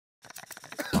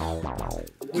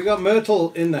We got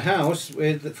Myrtle in the house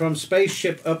from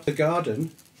Spaceship Up the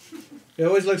Garden. It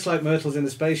always looks like Myrtle's in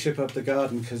the spaceship up the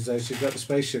garden because she's got the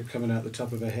spaceship coming out the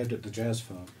top of her head at the jazz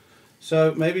farm.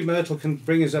 So maybe Myrtle can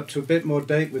bring us up to a bit more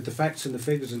date with the facts and the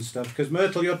figures and stuff, because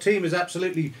Myrtle, your team is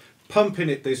absolutely pumping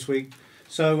it this week.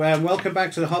 So welcome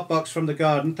back to the Hotbox from the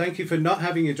garden. Thank you for not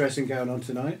having your dressing gown on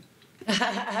tonight.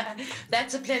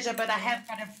 That's a pleasure, but I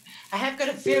have got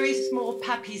a very small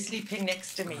puppy sleeping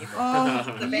next to me.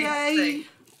 Oh, yay!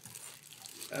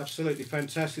 Absolutely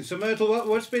fantastic. So Myrtle,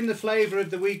 what's been the flavour of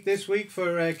the week this week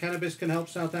for Cannabis Can Help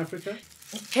South Africa?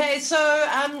 Okay, so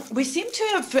we seem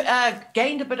to have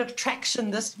gained a bit of traction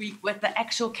this week with the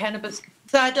actual cannabis.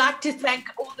 So I'd like to thank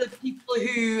all the people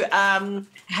who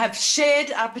have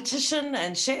shared our petition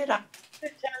and shared our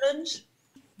challenge.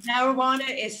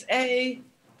 Marijuana SA,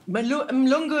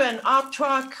 Mlungu and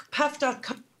Artwork,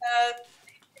 Puff.com,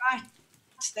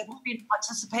 they've all been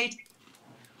participating.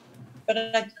 But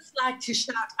I'd just like to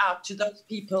shout out to those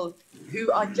people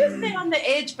who are just there on the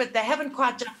edge, but they haven't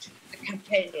quite jumped into the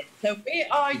campaign yet. So where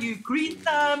are you? Green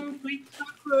Thumb, Green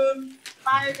Room,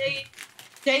 Violate,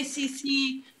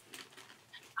 JCC.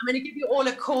 I'm going to give you all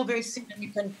a call very soon and you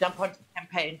can jump onto the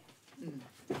campaign.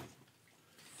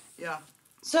 Yeah.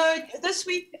 So this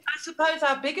week, I suppose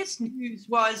our biggest news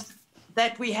was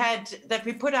that we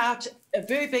put out a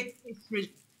very big press release.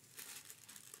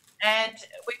 And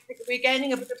we're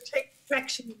gaining a bit of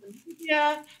traction in the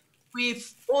media.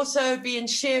 We've also been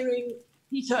sharing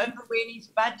Peter Mpoweni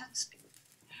budget speech,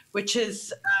 which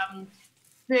is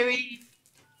very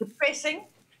depressing,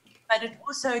 but it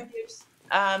also gives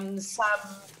some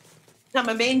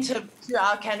momentum to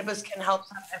our Cannabis Can Help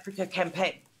South Africa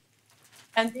campaign.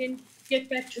 And then get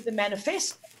back to the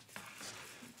manifesto.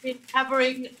 We've been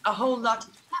covering a whole lot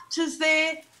of chapters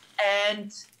there,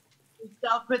 and we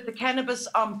dealt with the Cannabis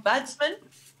Ombudsman.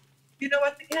 You know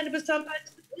what the Cannabis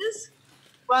Ombudsman is?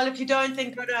 Well, if you don't,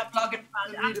 then go to our blog and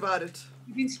find out. Read about it.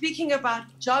 We've been speaking about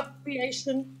job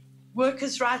creation,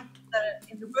 workers' rights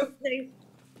in the workplace,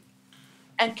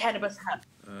 and Cannabis Hub.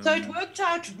 So it worked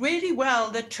out really well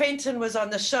that Trenton was on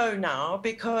the show now,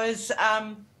 because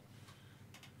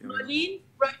Marlene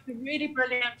wrote a really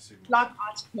brilliant blog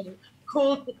article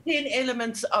called The 10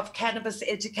 Elements of Cannabis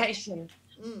Education.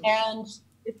 And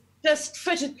it just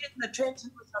fitted in that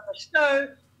Trenton was on the show.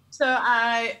 So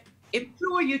I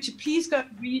implore you to please go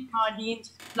and read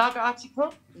Marlene's blog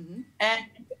article, and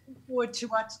looking forward to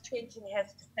what Trenton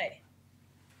has to say.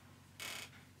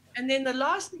 And then the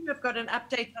last thing, I've got an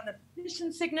update on the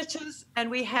petition signatures,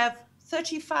 and we have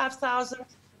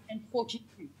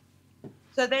 35,042.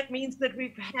 So that means that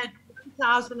we've had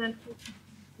 1,040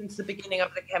 since the beginning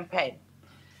of the campaign.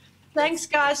 Thanks,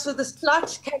 guys, for the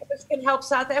slot. Cannabis Can Help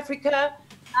South Africa.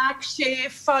 Like, share,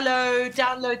 follow,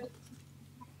 download,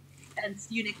 and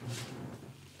see you next week.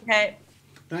 Okay.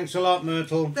 Thanks a lot,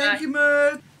 Myrtle. Thank you,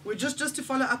 Myrtle. We're just to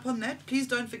follow up on that, please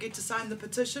don't forget to sign the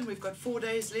petition. We've got 4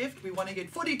 days left. We want to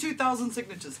get 42,000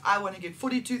 signatures. I want to get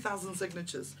 42,000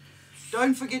 signatures.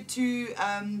 Don't forget to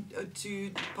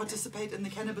participate in the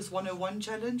Cannabis 101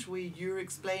 challenge, where you're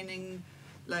explaining,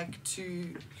 like,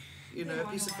 to, you know, a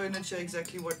piece of furniture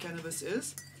exactly what cannabis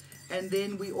is. And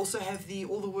then we also have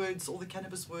all the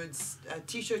cannabis words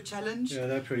t-shirt challenge. Yeah,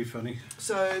 they're pretty funny.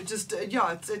 So just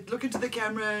look into the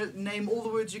camera, name all the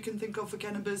words you can think of for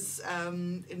cannabis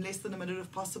in less than a minute if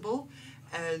possible,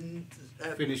 and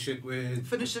finish it with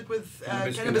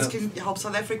Cannabis Can Help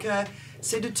South Africa.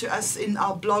 Send it to us in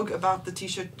our blog about the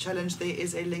t-shirt challenge. There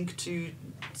is a link to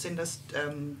send us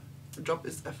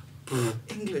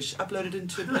English uploaded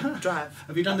into a drive.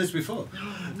 Have you done this before?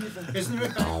 No, never. Isn't there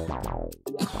a